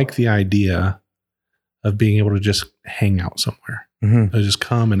 I like the idea of being able to just hang out somewhere. Mm-hmm. Just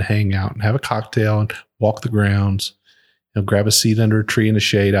come and hang out and have a cocktail and walk the grounds, grab a seat under a tree in the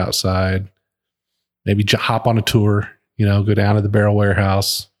shade outside, maybe hop on a tour, go down to the barrel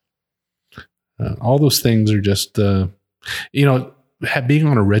warehouse. All those things are just, being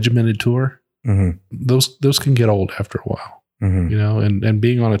on a regimented tour, mm-hmm. those can get old after a while, mm-hmm. And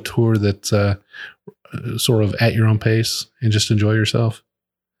being on a tour that's sort of at your own pace and just enjoy yourself,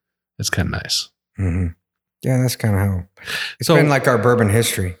 it's kind of nice. Mm-hmm. Yeah, that's kind of how it's been like our bourbon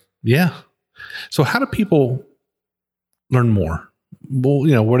history. Yeah. So how do people learn more?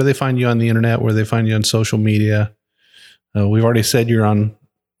 Well, where do they find you on the internet? Where do they find you on social media? We've already said you're on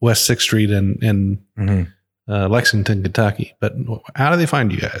West 6th Street in mm-hmm. Lexington, Kentucky, but how do they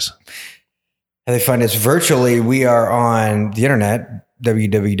find you guys? How they find us virtually? We are on the internet,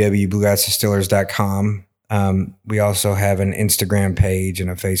 www.bluegrassdistillers.com. We also have an Instagram page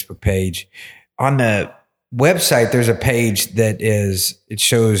and a Facebook page. On the website, there's a page it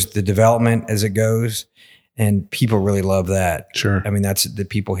shows the development as it goes, and people really love that. Sure. I mean, the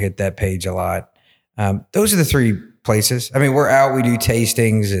people hit that page a lot. Those are the three places. I mean, we're out, we do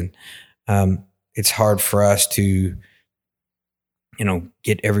tastings, and it's hard for us to,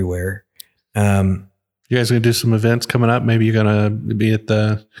 get everywhere. You guys going to do some events coming up? Maybe you're going to be at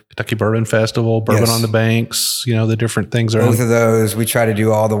the Kentucky Bourbon Festival, Bourbon on the Banks, the different things. Both of those. We try to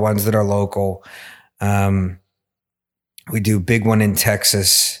do all the ones that are local. We do a big one in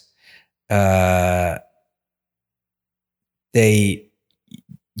Texas. It's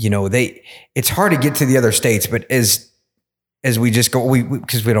hard to get to the other states, but as we just go,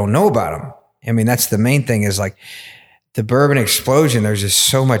 because we don't know about them. I mean, that's the main thing, is like the bourbon explosion. There's just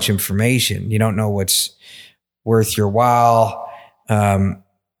so much information. You don't know what's worth your while. And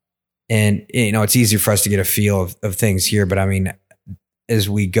it's easy for us to get a feel of things here, but I mean, as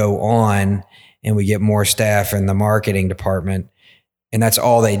we go on and we get more staff in the marketing department, and that's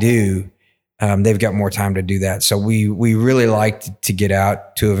all they do, they've got more time to do that. So we really like to get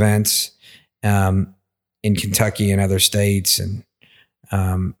out to events in Kentucky and other states, and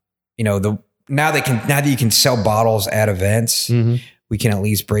now that you can sell bottles at events, mm-hmm. we can at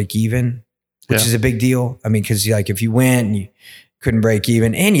least break even, which is a big deal. I mean, because if you went and you couldn't break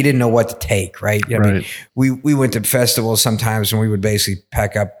even and you didn't know what to take, right? I mean, we went to festivals sometimes and we would basically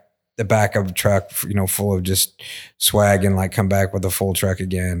pack up the back of a truck, full of just swag, and come back with a full truck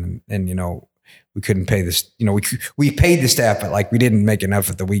again. And we couldn't pay this, we paid the staff, but we didn't make enough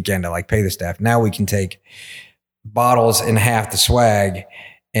at the weekend to pay the staff. Now we can take bottles and half the swag,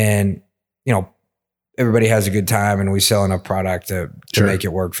 and, everybody has a good time, and we sell enough product to make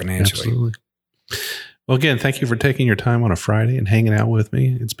it work financially. Absolutely. Well, again, thank you for taking your time on a Friday and hanging out with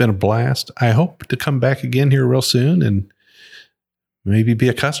me. It's been a blast. I hope to come back again here real soon and maybe be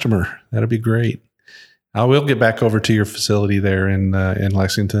a customer. That'd be great. I will get back over to your facility there in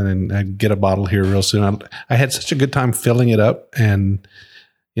Lexington and get a bottle here real soon. I had such a good time filling it up, and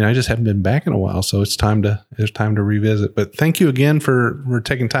I just haven't been back in a while, so it's time to revisit. But thank you again for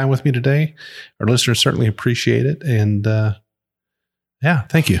taking time with me today. Our listeners certainly appreciate it, and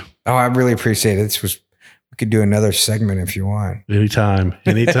thank you. Oh, I really appreciate it. We could do another segment if you want. Anytime.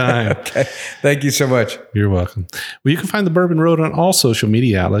 Okay. Thank you so much. You're welcome. Well, you can find the Bourbon Road on all social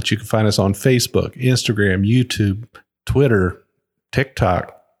media outlets. You can find us on Facebook, Instagram, YouTube, Twitter,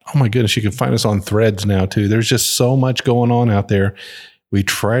 TikTok. Oh my goodness, you can find us on Threads now too. There's just so much going on out there. We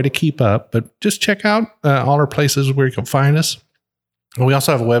try to keep up, but just check out all our places where you can find us. We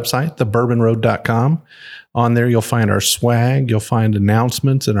also have a website, thebourbonroad.com. On there, you'll find our swag. You'll find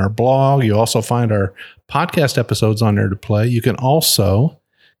announcements in our blog. You'll also find our podcast episodes on there to play. You can also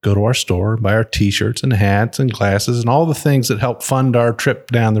go to our store, buy our t-shirts and hats and glasses and all the things that help fund our trip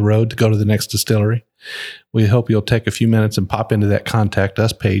down the road to go to the next distillery. We hope you'll take a few minutes and pop into that Contact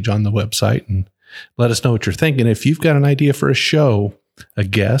Us page on the website and let us know what you're thinking. If you've got an idea for a show, a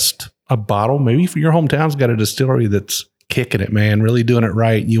guest, a bottle, maybe if your hometown's got a distillery that's kicking it, man, really doing it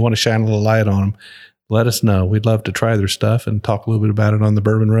right, and you want to shine a little light on them, let us know. We'd love to try their stuff and talk a little bit about it on the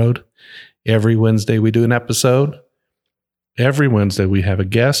Bourbon Road. Every Wednesday we do an episode. Every Wednesday we have a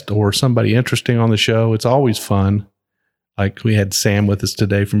guest or somebody interesting on the show. It's always fun. Like we had Sam with us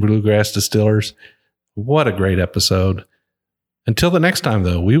today from Bluegrass Distillers. What a great episode. Until the next time,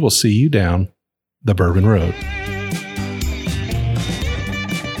 though, we will see you down the Bourbon Road.